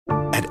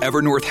At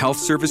Evernorth Health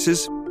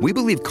Services, we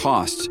believe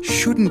costs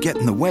shouldn't get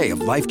in the way of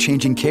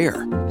life-changing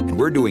care, and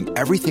we're doing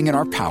everything in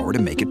our power to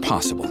make it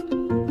possible.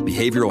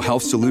 Behavioral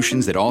health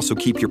solutions that also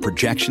keep your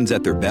projections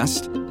at their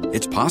best?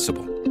 It's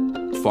possible.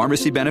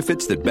 Pharmacy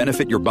benefits that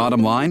benefit your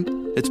bottom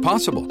line? It's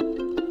possible.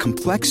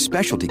 Complex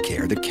specialty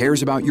care that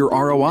cares about your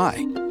ROI?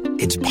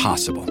 It's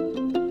possible.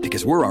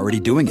 Because we're already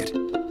doing it.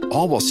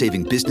 All while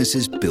saving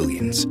businesses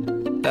billions.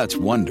 That's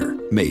Wonder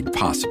made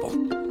possible.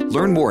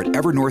 Learn more at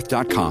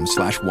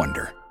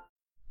evernorth.com/wonder.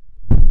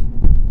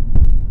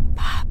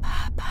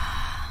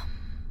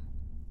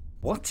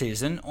 What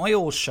is an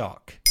oil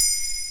shock?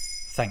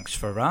 Thanks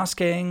for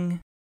asking.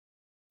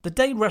 The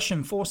day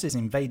Russian forces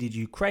invaded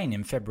Ukraine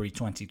in February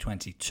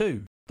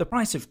 2022, the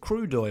price of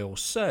crude oil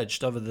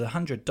surged over the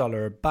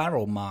 $100 a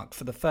barrel mark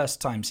for the first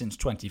time since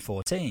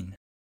 2014.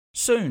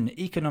 Soon,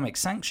 economic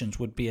sanctions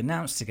would be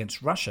announced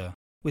against Russia,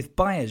 with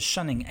buyers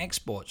shunning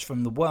exports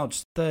from the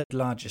world's third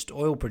largest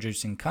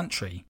oil-producing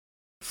country.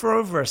 For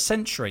over a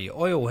century,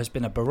 oil has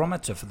been a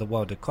barometer for the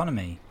world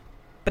economy.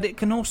 But it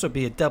can also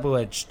be a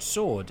double-edged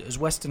sword, as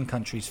Western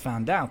countries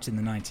found out in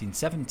the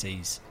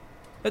 1970s.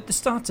 At the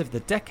start of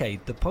the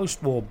decade, the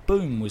post-war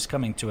boom was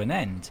coming to an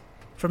end.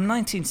 From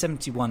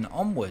 1971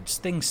 onwards,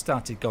 things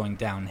started going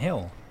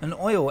downhill, and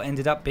oil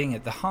ended up being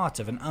at the heart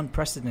of an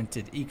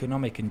unprecedented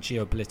economic and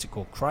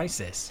geopolitical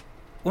crisis.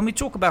 When we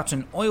talk about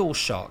an oil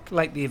shock,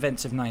 like the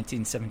events of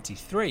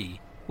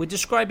 1973, we're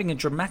describing a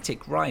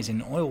dramatic rise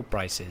in oil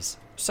prices.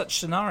 Such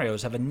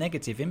scenarios have a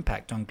negative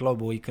impact on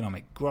global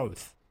economic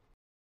growth.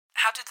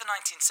 How did the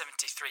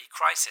 1973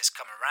 crisis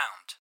come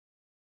around?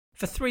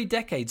 For 3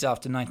 decades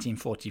after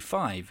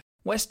 1945,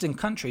 Western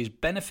countries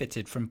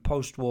benefited from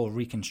post-war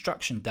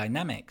reconstruction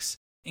dynamics.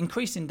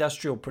 Increased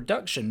industrial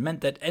production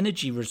meant that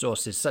energy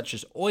resources such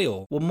as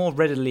oil were more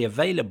readily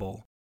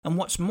available, and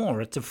what's more,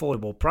 at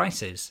affordable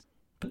prices.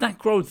 But that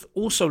growth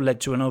also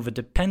led to an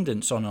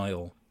overdependence on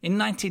oil. In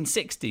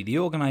 1960, the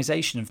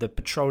Organization of the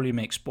Petroleum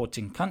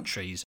Exporting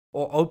Countries,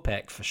 or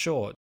OPEC for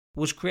short,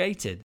 was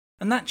created,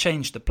 and that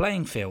changed the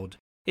playing field.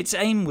 Its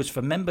aim was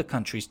for member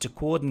countries to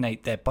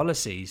coordinate their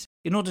policies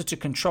in order to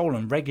control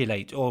and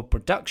regulate oil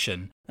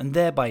production and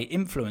thereby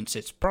influence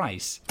its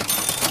price.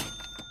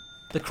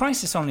 The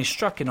crisis only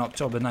struck in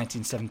October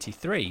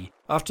 1973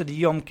 after the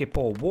Yom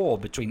Kippur War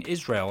between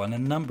Israel and a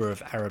number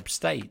of Arab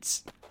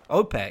states.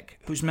 OPEC,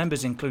 whose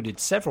members included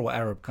several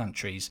Arab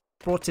countries,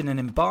 brought in an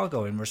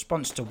embargo in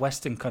response to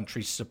Western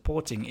countries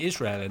supporting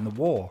Israel in the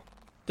war.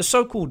 The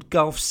so-called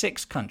Gulf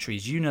 6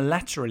 countries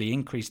unilaterally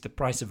increased the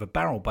price of a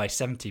barrel by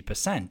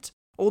 70%,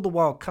 all the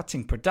while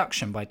cutting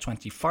production by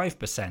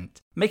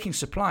 25%, making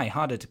supply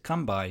harder to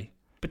come by.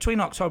 Between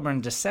October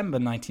and December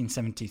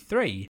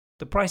 1973,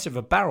 the price of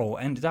a barrel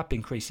ended up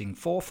increasing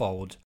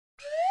fourfold.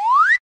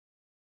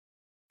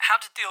 How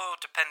did the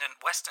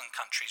oil-dependent Western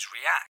countries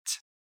react?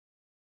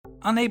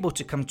 Unable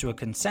to come to a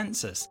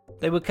consensus,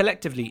 they were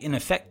collectively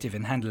ineffective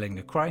in handling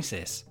the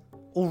crisis.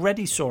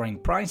 Already soaring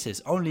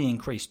prices only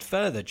increased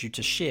further due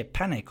to sheer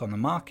panic on the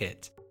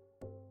market.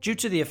 Due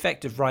to the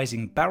effect of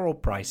rising barrel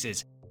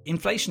prices,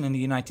 inflation in the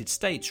United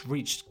States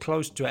reached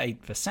close to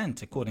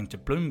 8% according to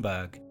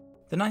Bloomberg.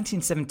 The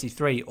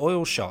 1973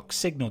 oil shock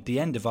signaled the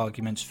end of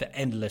arguments for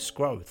endless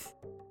growth.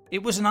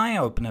 It was an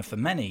eye-opener for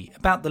many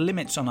about the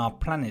limits on our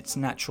planet's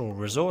natural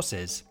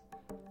resources.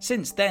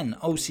 Since then,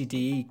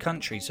 OCDE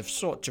countries have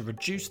sought to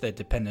reduce their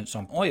dependence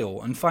on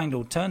oil and find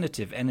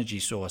alternative energy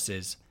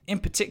sources, in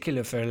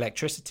particular for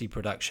electricity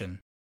production.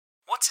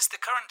 What is the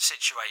current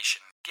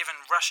situation, given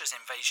Russia's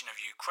invasion of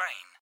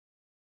Ukraine?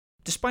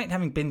 Despite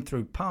having been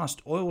through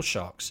past oil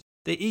shocks,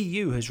 the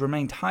EU has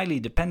remained highly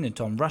dependent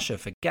on Russia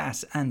for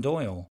gas and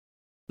oil.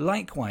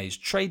 Likewise,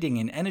 trading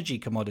in energy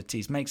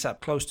commodities makes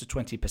up close to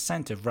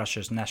 20% of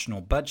Russia's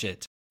national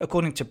budget,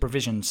 according to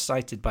provisions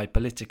cited by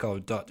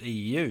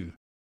Politico.eu.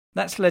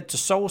 That's led to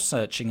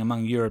soul-searching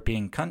among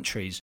European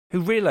countries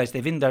who realise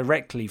they've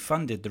indirectly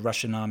funded the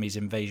Russian army's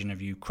invasion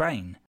of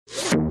Ukraine.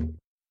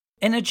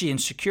 Energy and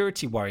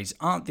security worries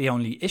aren't the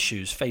only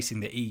issues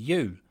facing the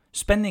EU.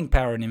 Spending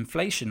power and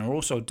inflation are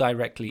also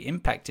directly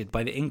impacted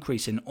by the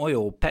increase in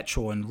oil,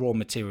 petrol and raw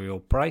material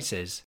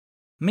prices.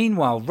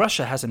 Meanwhile,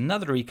 Russia has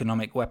another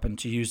economic weapon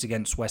to use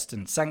against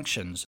Western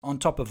sanctions, on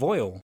top of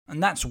oil,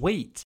 and that's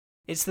wheat.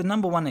 It's the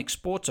number 1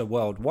 exporter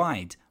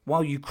worldwide,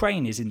 while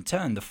Ukraine is in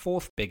turn the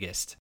 4th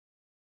biggest.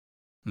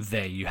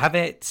 There you have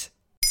it.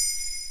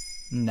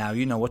 Now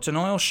you know what an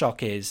oil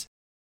shock is.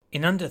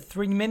 In under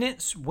 3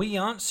 minutes, we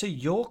answer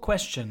your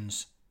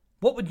questions.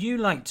 What would you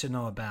like to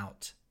know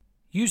about?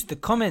 Use the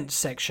comments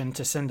section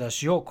to send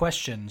us your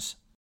questions.